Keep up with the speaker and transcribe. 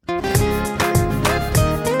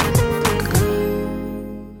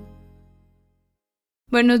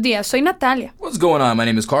Buenos días, soy Natalia. What's going on? My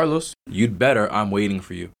name is Carlos. You'd better, I'm waiting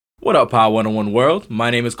for you. What up, Power 101 world?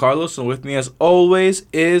 My name is Carlos, and with me as always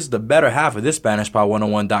is the better half of this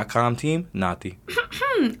SpanishPower101.com team, Nati.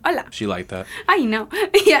 Hola. She liked that. I know.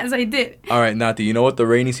 Yes, I did. All right, Nati, you know what? The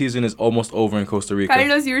rainy season is almost over in Costa Rica.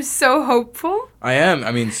 Carlos, you're so hopeful. I am.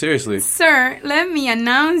 I mean, seriously. Sir, let me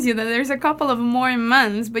announce you that there's a couple of more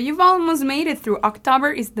months, but you've almost made it through.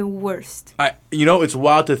 October is the worst. It's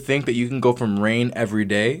wild to think that you can go from rain every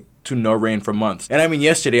day to no rain for months. And I mean,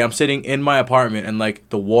 yesterday I'm sitting in my apartment and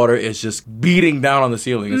the water is just beating down on the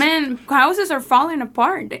ceiling. Man, houses are falling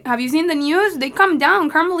apart. Have you seen the news? They come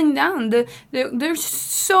down, crumbling down. There's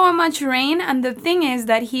so much rain, and the thing is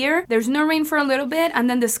that here there's no rain for a little bit, and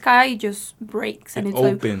then the sky just breaks and it it's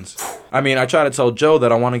opens. I mean, I try to tell Joe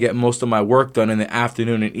that I want to get most of my work done in the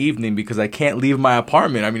afternoon and evening because I can't leave my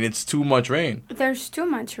apartment. I mean, it's too much rain. There's too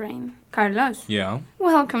much rain. Carlos. Yeah?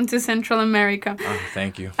 Welcome to Central America.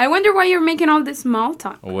 Thank you. I wonder why you're making all this small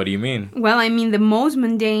talk. What do you mean? Well, I mean, the most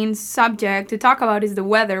mundane subject to talk about is the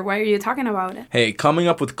weather. Why are you talking about it? Hey, coming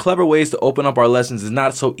up with clever ways to open up our lessons is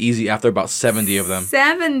not so easy after about 70 of them.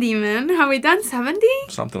 70, man? Have we done 70?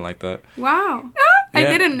 Something like that. Wow. I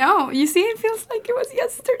didn't know. You see, it feels like it was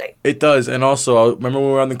yesterday. It does. And also, remember when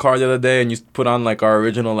we were on the car the other day and you put on our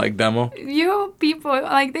original demo? You people,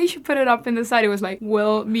 they should put it up in the side. It was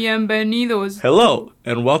well, bienvenidos. Hello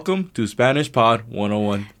and welcome to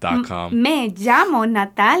SpanishPod101.com. Me llamo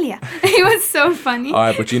Natalia. It was so funny. All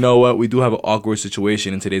right, but you know what? We do have an awkward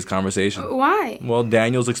situation in today's conversation. Why? Well,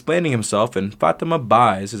 Daniel's explaining himself and Fatima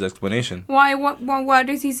buys his explanation. Why? What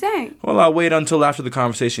does he say? Well, I'll wait until after the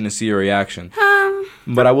conversation to see your reaction.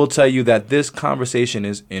 But I will tell you that this conversation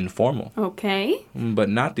is informal. Okay. But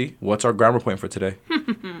Nati, what's our grammar point for today?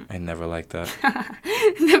 I never liked that.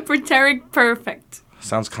 The preteric perfect.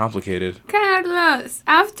 Sounds complicated. Carlos,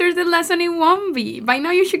 after the lesson it won't be. By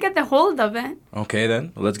now you should get the hold of it. Okay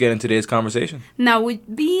then, let's get into today's conversation. Now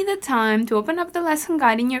would be the time to open up the lesson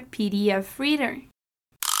guide in your PDF reader.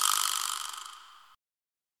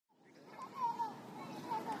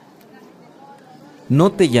 No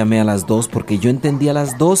te llamé a las 2 porque yo entendí a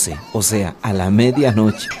las 12, o sea, a la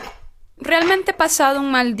medianoche. Realmente he pasado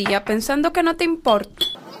un mal día pensando que no te importo.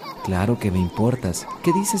 Claro que me importas.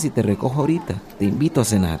 ¿Qué dices si te recojo ahorita? Te invito a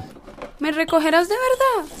cenar. ¿Me recogerás de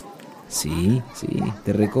verdad? Sí,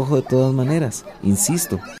 te recojo de todas maneras.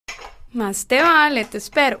 Insisto. Más te vale, te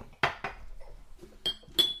espero.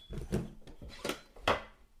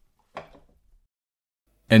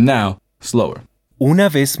 And now, slower. Una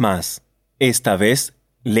vez más, esta vez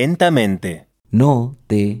lentamente. No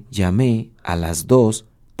te llamé a las 2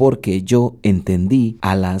 porque yo entendí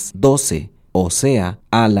a las 12. O sea,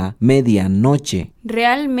 a la medianoche.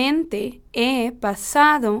 Realmente he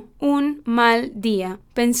pasado un mal día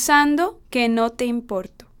pensando que no te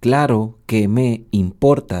importo. Claro que me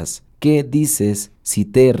importas. ¿Qué dices si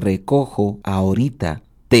te recojo ahorita?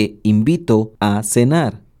 Te invito a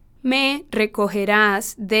cenar. ¿Me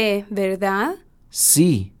recogerás de verdad?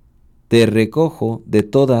 Sí, te recojo de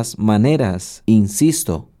todas maneras,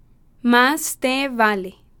 insisto. Más te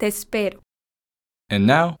vale, te espero. And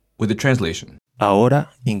now, with the translation.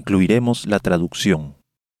 Ahora incluiremos la traducción.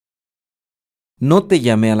 No te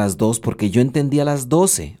llamé a las 2 porque yo entendí a las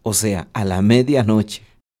 12, o sea, a la medianoche.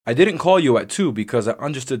 I didn't call you at 2 because I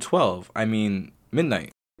understood 12. I mean,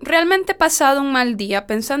 midnight. Realmente he pasado un mal día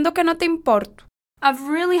pensando que no te importo. I've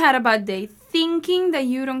really had a bad day thinking that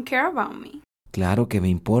you don't care about me. Claro que me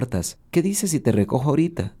importas. ¿Qué dices si te recojo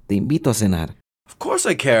ahorita? Te invito a cenar. Of course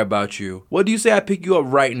I care about you. What do you say I pick you up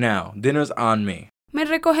right now? Dinner's on me. ¿Me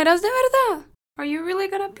recogerás de verdad? Are you really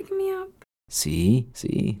gonna pick me up? Sí,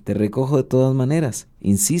 te recojo de todas maneras.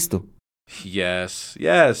 Insisto. Yes.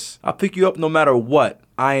 I'll pick you up no matter what.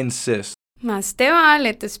 I insist. Más te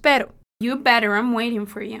vale, te espero. You better, I'm waiting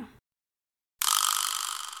for you.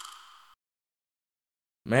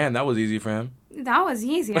 Man, that was easy for him. That was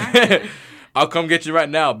easy, actually. I'll come get you right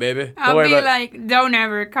now, baby. I'll be like, don't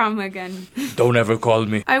ever come again. Don't ever call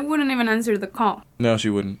me. I wouldn't even answer the call. No, she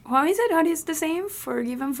wouldn't. How is it? How is the saying?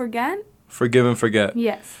 Forgive and forget? Forgive and forget.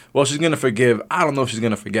 Yes. Well, she's going to forgive. I don't know if she's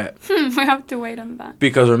going to forget. We have to wait on that.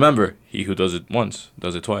 Because remember, he who does it once,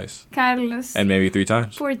 does it twice. Carlos. And maybe 3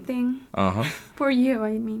 times. Poor thing. Uh-huh. Poor you,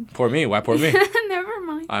 I mean. Poor me? Why poor me? Never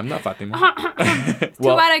mind. I'm not Fatima.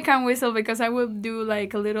 Too bad I can't whistle because I would do a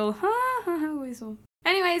little whistle.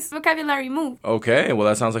 Anyways, vocabulary move. Okay, well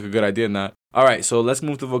that sounds like a good idea, Nat. Alright, so let's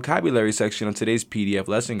move to the vocabulary section of today's PDF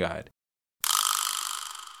lesson guide.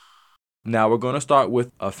 Now we're going to start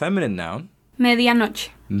with a feminine noun. Medianoche.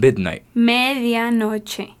 Midnight.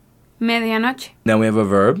 Medianoche. Medianoche. Then we have a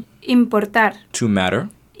verb. Importar. To matter.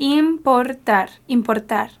 Importar.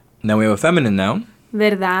 Importar. Then we have a feminine noun,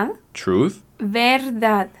 ¿Verdad? truth.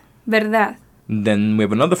 Verdad. Verdad. Then we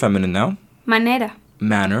have another feminine noun, Manera.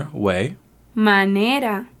 manner, way.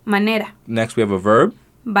 Manera. Manera. Next we have a verb,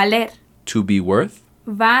 Valer. to be worth.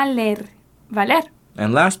 Valer. Valer.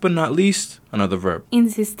 And last but not least, another verb,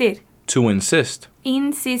 Insistir. to insist.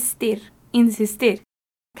 Insistir. Insistir.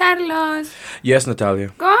 Carlos, Yes, Natalia.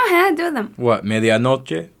 go ahead, do them. What?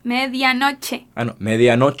 Medianoche. Medianoche. No.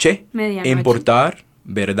 Medianoche. Medianoche. Importar.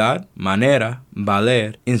 Verdad. Manera.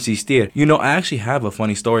 Valer. Insistir. You know, I actually have a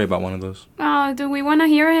funny story about one of those. Oh, do we want to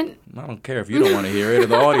hear it? I don't care if you don't want to hear it or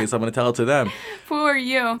the audience. I'm going to tell it to them. For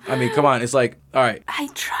you. I mean, come on. It's like, all right. I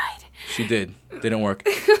tried. She did. Didn't work.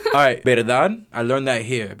 All right. Verdad. I learned that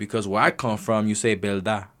here because where I come from, you say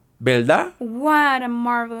verdad. Verdad? What a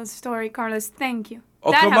marvelous story, Carlos. Thank you.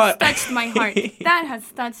 Oh, that come has on. touched my heart. That has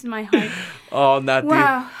touched my heart. Oh, Nati.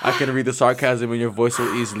 Wow. I can read the sarcasm in your voice so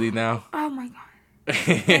easily now. Oh my God.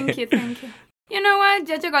 Thank you, thank you. You know what?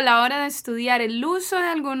 Ya llegó la hora de estudiar el uso de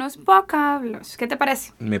algunos vocablos. ¿Qué te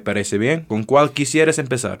parece? Me parece bien. ¿Con cuál quisieras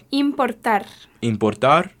empezar? Importar.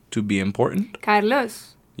 Importar, to be important.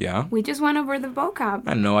 Carlos, Yeah. we just went over the vocab.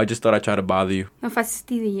 I know, I just thought I'd try to bother you. No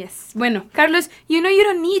fastidies. Bueno, Carlos, you know you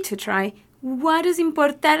don't need to try. What does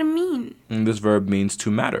importar mean? And this verb means to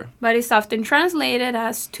matter. But it's often translated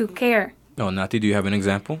as to care. Oh, Nati, do you have an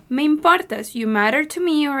example? Me importas. You matter to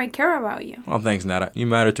me or I care about you. Oh, thanks, Nata. You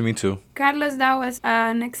matter to me too. Carlos, that was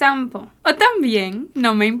an example. O también,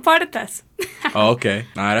 no me importas. Oh, okay.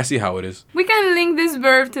 All right, I see how it is. We can link this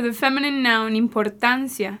verb to the feminine noun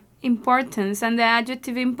importancia, importance, and the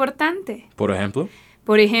adjective importante. Por ejemplo,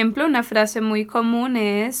 Por ejemplo, una frase muy común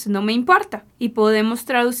es no me importa y podemos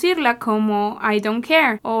traducirla como I don't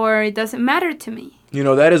care or it doesn't matter to me. you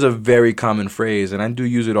know, that is a very common phrase, and I do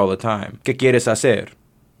use it all the time. ¿Qué quieres hacer?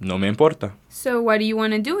 No me importa. So what do you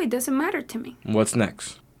want to do? It doesn't matter to me. What's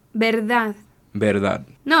next? Verdad. Verdad.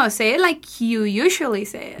 No, say it like you usually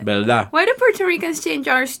say it. Verdad. Why do Puerto Ricans change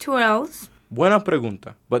ours to L's? Buena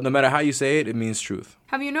pregunta. But no matter how you say it, it means truth.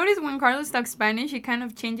 Have you noticed when Carlos talks Spanish, he kind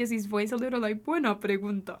of changes his voice a little like, buena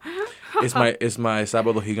pregunta. It's my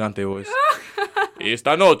Sábado Gigante voice.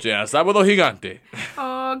 Esta noche a Sábado Gigante.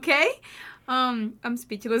 Okay. I'm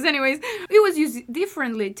speechless. Anyways, it was used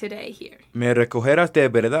differently today here. Me recogerás de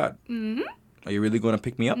verdad. Mm-hmm. Are you really going to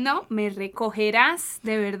pick me up? No, me recogerás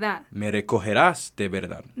de verdad. Me recogerás de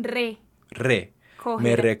verdad. Re.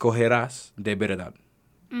 Me recogerás de verdad.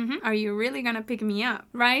 Mm-hmm. Are you really gonna pick me up?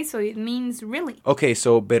 Right? So it means really. Okay,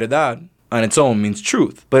 so verdad on its own means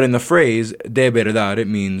truth. But in the phrase de verdad, it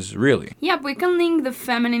means really. Yep, we can link the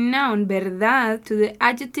feminine noun verdad to the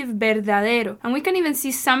adjective verdadero. And we can even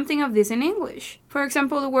see something of this in English. For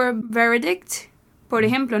example, the word verdict. Por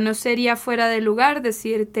ejemplo, no sería fuera de lugar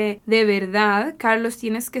decirte de verdad, Carlos,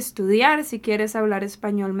 tienes que estudiar si quieres hablar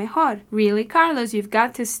español mejor. Really, Carlos, you've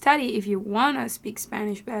got to study if you want to speak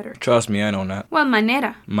Spanish better. Trust me, I know that. Well,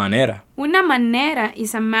 manera. Manera. Una manera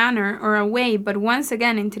is a manner or a way, but once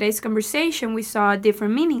again, in today's conversation, we saw a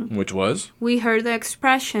different meaning. Which was? We heard the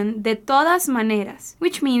expression de todas maneras,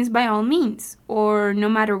 which means by all means, or no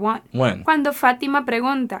matter what. When? Cuando Fátima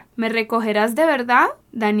pregunta, ¿me recogerás de verdad?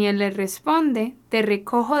 Daniel le responde, te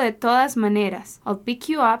recojo de todas maneras. I'll pick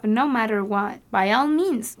you up no matter what. By all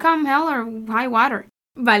means, come hell or high water.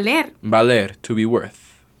 Valer. Valer, to be worth.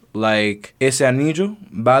 Like, ese anillo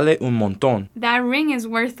vale un montón. That ring is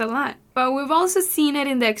worth a lot. But we've also seen it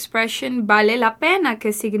in the expression vale la pena,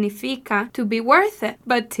 que significa to be worth it.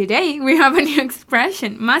 But today we have a new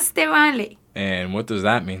expression, más te vale. And what does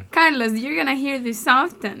that mean? Carlos, you're gonna hear this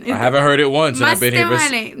often. I haven't heard it once, and Más I've been te here for...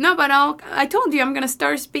 vale. No, but I told you I'm gonna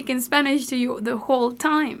start speaking Spanish to you the whole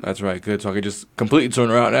time. That's right, good. So I could just completely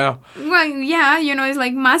turn around now. Well, yeah, you know, it's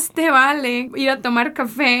like más te vale ir a tomar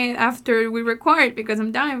café after we record because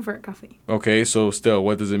I'm dying for a coffee. Okay, so still,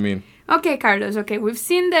 what does it mean? Okay, Carlos, okay, we've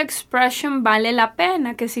seen the expression vale la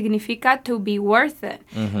pena, que significa to be worth it.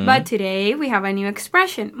 Mm-hmm. But today we have a new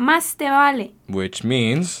expression, más te vale. Which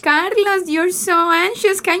means... Carlos, you're so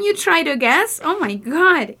anxious. Can you try to guess? Oh my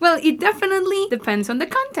God. Well, it definitely depends on the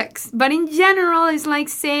context. But in general, it's like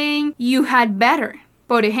saying you had better.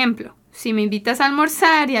 Por ejemplo, si me invitas a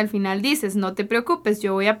almorzar y al final dices, no te preocupes,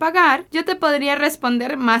 yo voy a pagar, yo te podría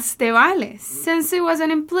responder, más te vale, since it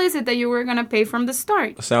wasn't implicit that you were gonna pay from the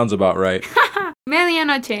start. Sounds about right.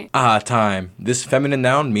 Medianoche. Time. This feminine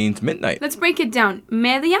noun means midnight. Let's break it down.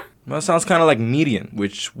 Media Well, it sounds kind of like median,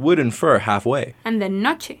 which would infer halfway. and then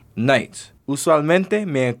noche. Night. Usualmente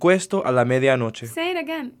me acuesto a la medianoche. Say it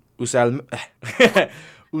again.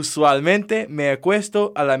 Usualmente me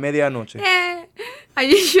acuesto a la medianoche. Yeah. I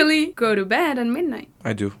usually go to bed at midnight.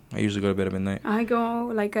 I do. I usually go to bed at midnight. I go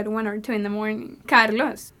like at 1 or 2 in the morning.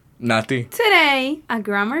 Carlos. Nati. Today, a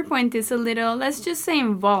grammar point is a little, let's just say,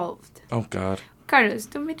 involved. Oh, God. Carlos,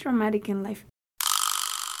 don't be dramatic in life.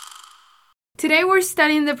 Today we're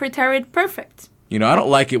studying the preterite perfect. You know, I don't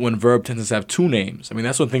like it when verb tenses have two names. I mean,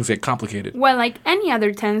 that's when things get complicated. Well, like any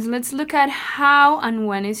other tense, let's look at how and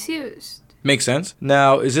when it's used. Makes sense.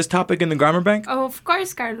 Now, is this topic in the grammar bank? Oh, of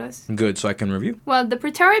course, Carlos. Good, so I can review. Well, the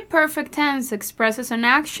preterite perfect tense expresses an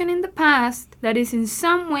action in the past that is in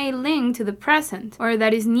some way linked to the present, or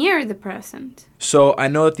that is near the present. So I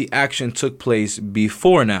know that the action took place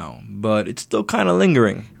before now, but it's still kind of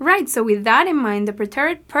lingering. Right, so with that in mind, the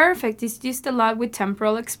preterite perfect is used a lot with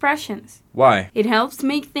temporal expressions. Why? It helps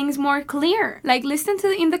make things more clear. Like listen to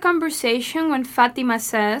in the conversation when Fátima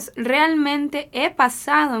says, realmente he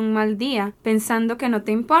pasado un mal día pensando que no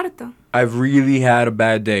te importo. I've really had a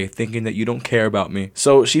bad day thinking that you don't care about me.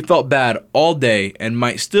 So she felt bad all day and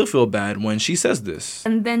might still feel bad when she says this.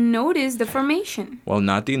 And then notice the formation. Well,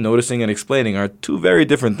 Nati, noticing and explaining are two very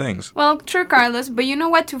different things. Well, true, Carlos, but you know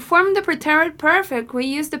what? To form the preterite perfect, we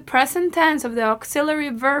use the present tense of the auxiliary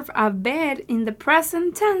verb haber in the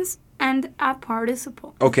present tense and a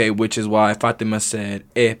participle. Okay, which is why Fatima said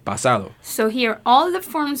he pasado. So here, all the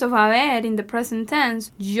forms of haber in the present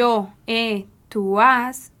tense, yo, he, tú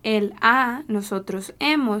has, él ha, nosotros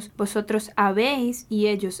hemos, vosotros habéis, y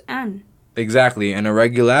ellos han. Exactly, and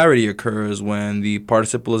irregularity occurs when the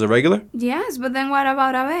participle is irregular? Yes, but then what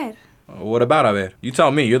about haber? What about haber? You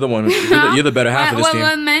tell me. You're the one. You're the better half of this team.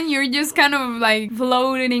 Well, man, you're just kind of like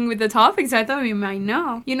floating with the topics. I thought you might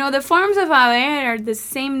know. You know, the forms of haber are the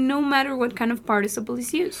same no matter what kind of participle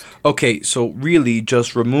is used. Okay, so really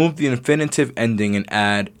just remove the infinitive ending and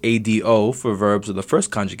add ADO for verbs of the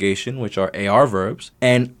first conjugation, which are AR verbs,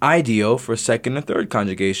 and IDO for second and third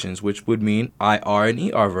conjugations, which would mean IR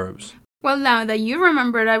and ER verbs. Well, now that you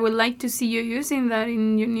remembered, I would like to see you using that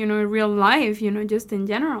in, real life, just in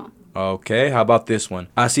general. Okay, how about this one?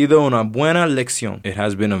 Ha sido una buena lección. It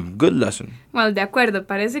has been a good lesson. Well, de acuerdo.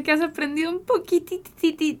 Parece que has aprendido un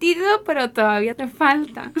poquitito, pero todavía te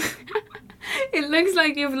falta. It looks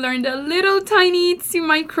like you've learned a little tiny itsy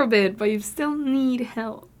microbit, but you still need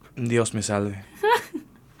help. Dios me salve.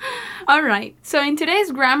 Alright, so in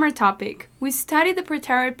today's grammar topic, we study the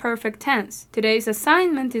preterite perfect tense. Today's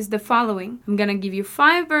assignment is the following. I'm gonna give you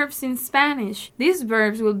 5 verbs in Spanish. These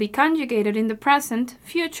verbs will be conjugated in the present,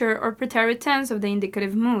 future, or preterite tense of the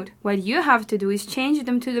indicative mood. What you have to do is change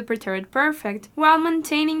them to the preterite perfect while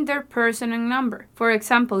maintaining their person and number. For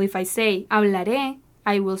example, if I say, hablaré,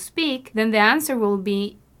 I will speak, then the answer will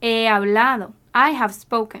be, he hablado, I have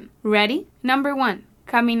spoken. Ready? Number 1,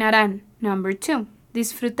 caminarán. Number 2,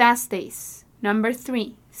 disfrutasteis. Number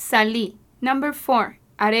 3, salí. Number 4,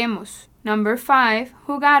 haremos. Number 5,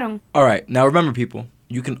 jugaron. Alright, now remember people,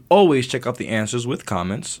 you can always check out the answers with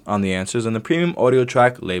comments on the answers on the premium audio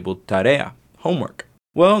track labeled Tarea, homework.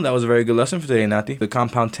 Well, that was a very good lesson for today, Nati. The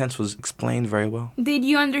compound tense was explained very well. Did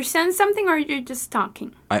you understand something or you're just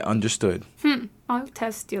talking? I understood. I'll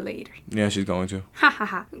test you later. Yeah, she's going to. Ha ha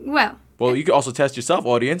ha. Well, you can also test yourself,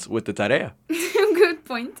 audience, with the Tarea. good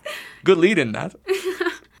point. Good lead in that.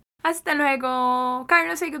 Hasta luego.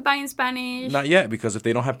 Carlos, say goodbye in Spanish. Not yet, because if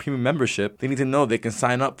they don't have premium membership, they need to know they can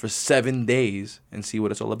sign up for 7 days and see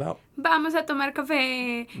what it's all about. Vamos a tomar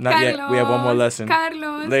café. Not Carlos, yet. We have one more lesson.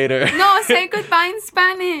 Carlos. Later. No, say goodbye in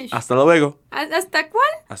Spanish. Hasta luego. ¿Hasta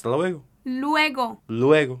cuál? Hasta luego. Luego.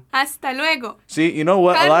 Luego. Hasta luego. See, you know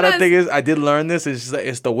what? Carlos. A lot of things I did learn this.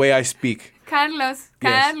 It's the way I speak. Carlos.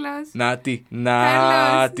 Yes. Carlos. Nati.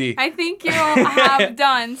 Carlos, I think you have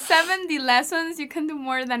done 70 lessons. You can do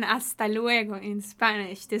more than hasta luego in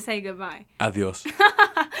Spanish to say goodbye. Adios.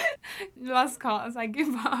 Lost cause. I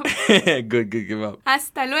give up. Good, give up.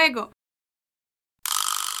 Hasta luego.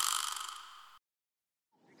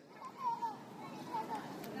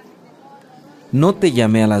 No te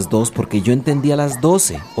llamé a las 2 porque yo entendí a las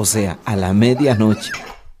 12, o sea, a la medianoche.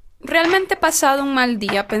 Realmente he pasado un mal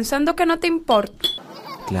día pensando que no te importo.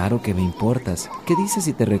 Claro que me importas. ¿Qué dices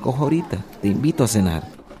si te recojo ahorita? Te invito a cenar.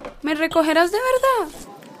 ¿Me recogerás de verdad?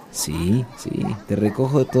 Sí, te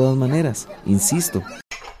recojo de todas maneras. Insisto.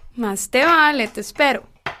 Más te vale, te espero.